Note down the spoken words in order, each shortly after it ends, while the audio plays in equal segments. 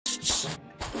boss.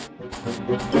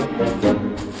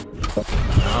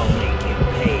 I'll make you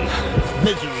pay for the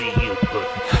misery you put.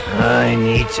 I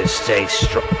need to stay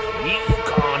strong. You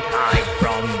can't hide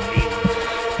from me.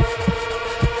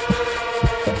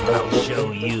 I'll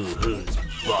show you who's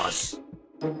boss.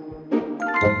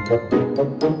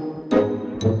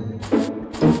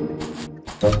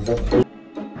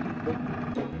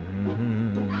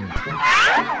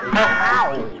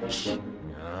 Ouch!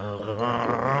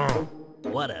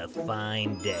 What a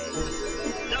fine day.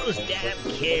 Those damn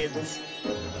kids!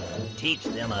 Teach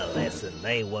them a lesson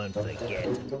they won't forget.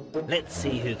 Let's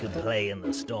see who can play in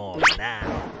the storm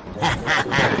now.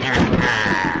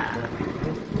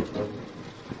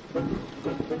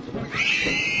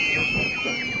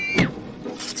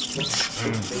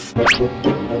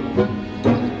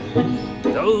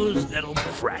 Those little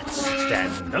brats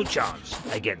stand no chance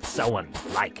against someone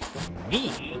like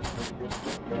me.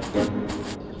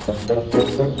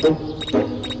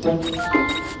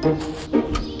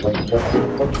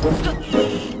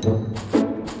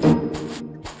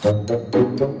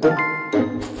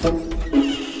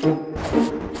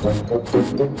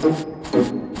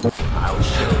 I'll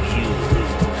show you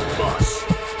who's boss.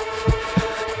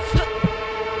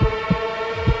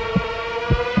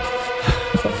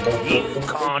 You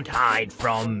can't hide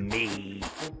from me.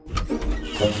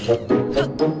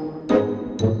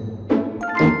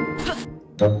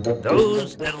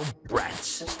 Those little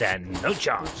brats stand no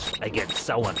chance against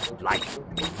someone like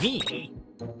me.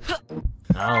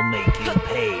 I'll make you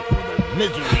pay for the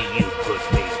misery you put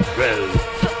me through.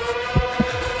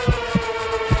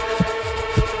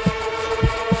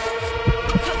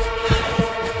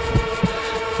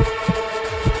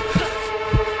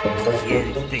 You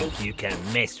think you can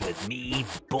mess with me,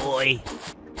 boy?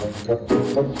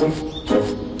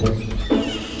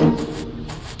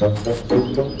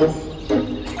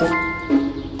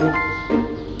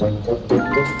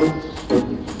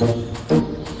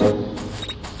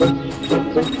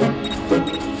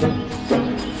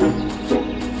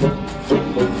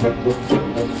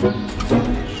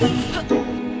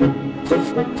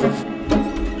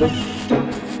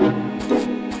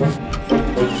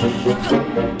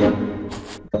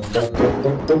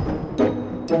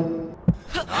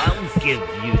 I'll give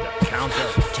you the count of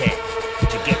 10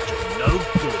 to get you no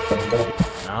good.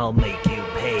 I'll make you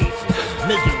pay for the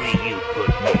misery you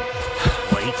put me.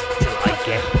 Wait till I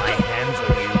get my hands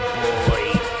on you, boy.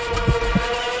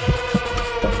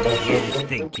 You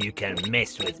think you can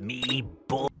mess with me,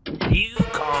 boy? You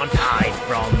can't hide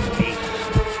from me.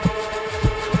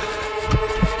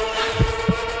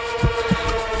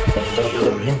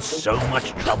 You're in so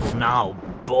much trouble now,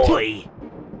 boy.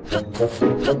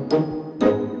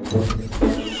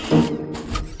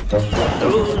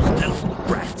 Those little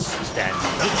brats stand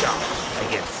no chance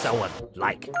against someone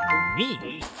like me.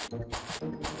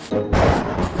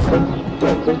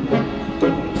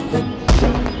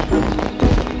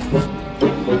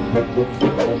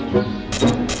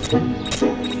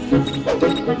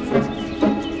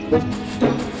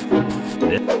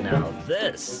 Now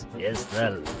this is the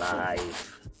life.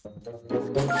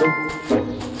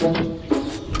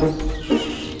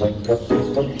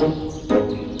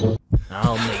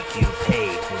 I'll make you pay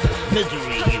for the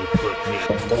misery you put me.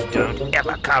 Don't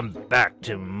ever come back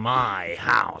to my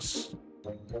house.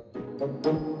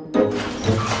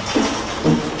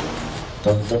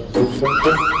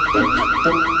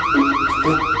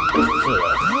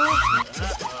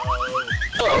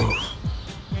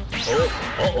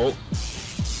 Uh-oh.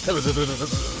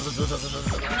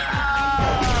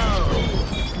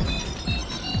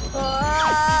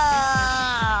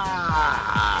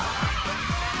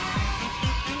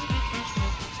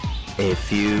 A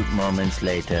few moments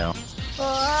later.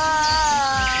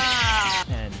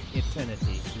 An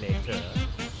eternity later.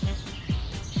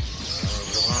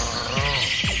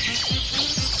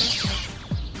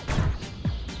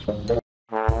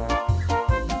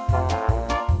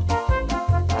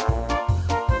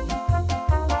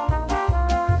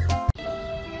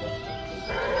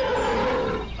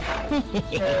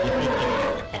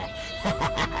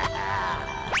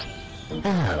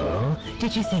 Oh,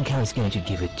 did you think I was going to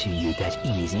give it to you that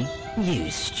easy? You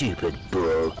stupid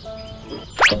bull.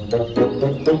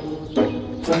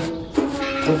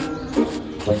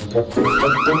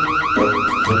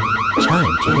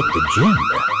 Time to hit the gym.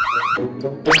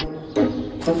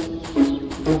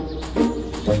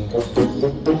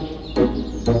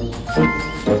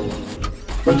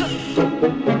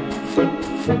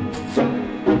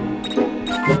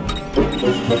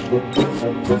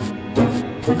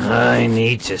 I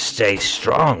need to stay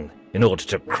strong in order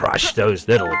to crush those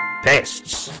little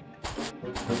pests.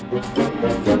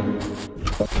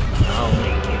 I'll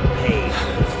make you pay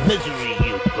for the misery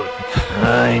you put.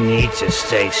 I need to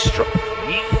stay strong.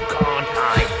 You can't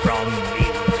hide from me.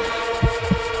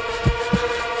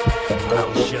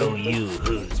 I'll show you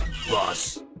who's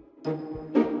boss.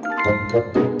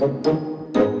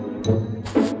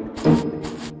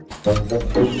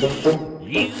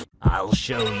 I'll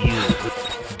show you.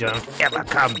 Don't ever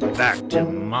come back to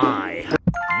my house.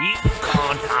 You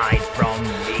can't hide from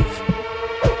me.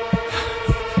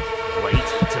 Wait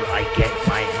till I get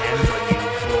my hands on you,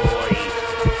 boy.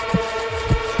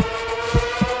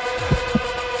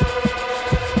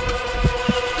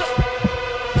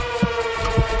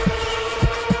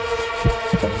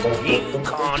 You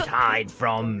can't hide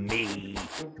from me.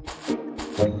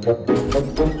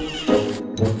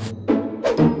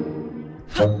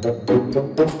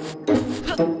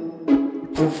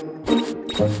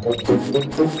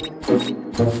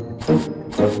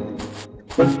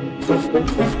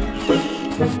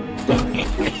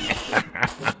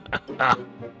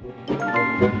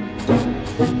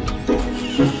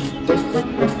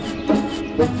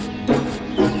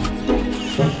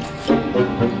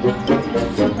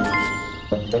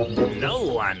 No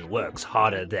one works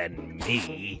harder than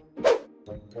me.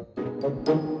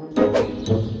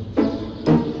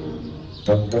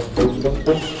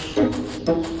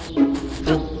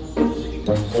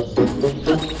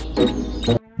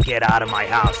 Get out of my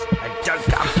house and don't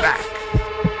come back.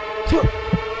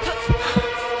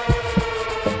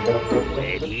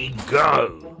 Where'd he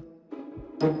go?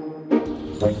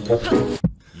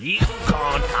 You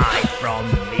can't hide from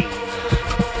me.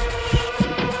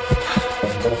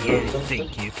 You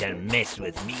think you can mess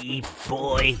with me,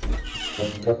 boy?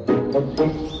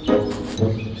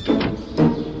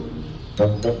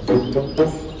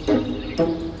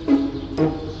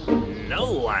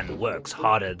 No one works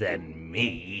harder than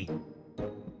me.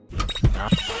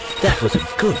 That was a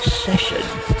good session.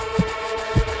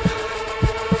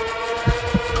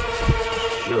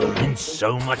 You're in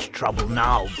so much trouble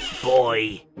now,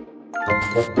 boy.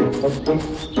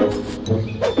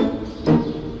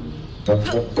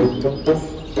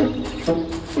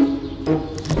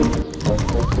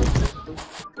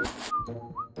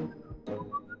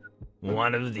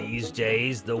 One of these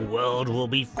days, the world will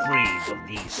be free of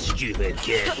these stupid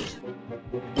kids.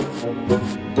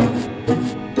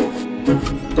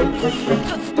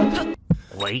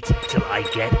 Wait till I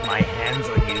get my hands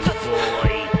on you,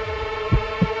 boy.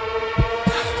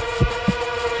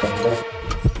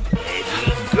 There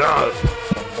you go.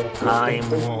 I'm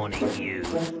warning you.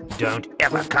 Don't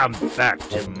ever come back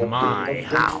to my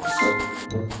house.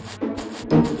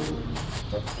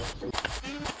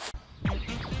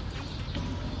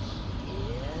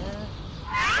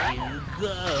 Here you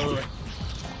go.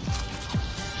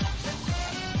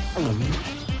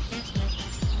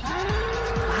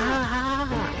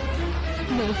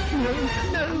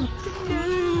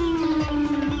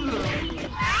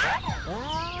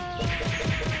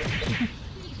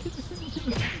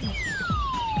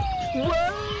 Whoa!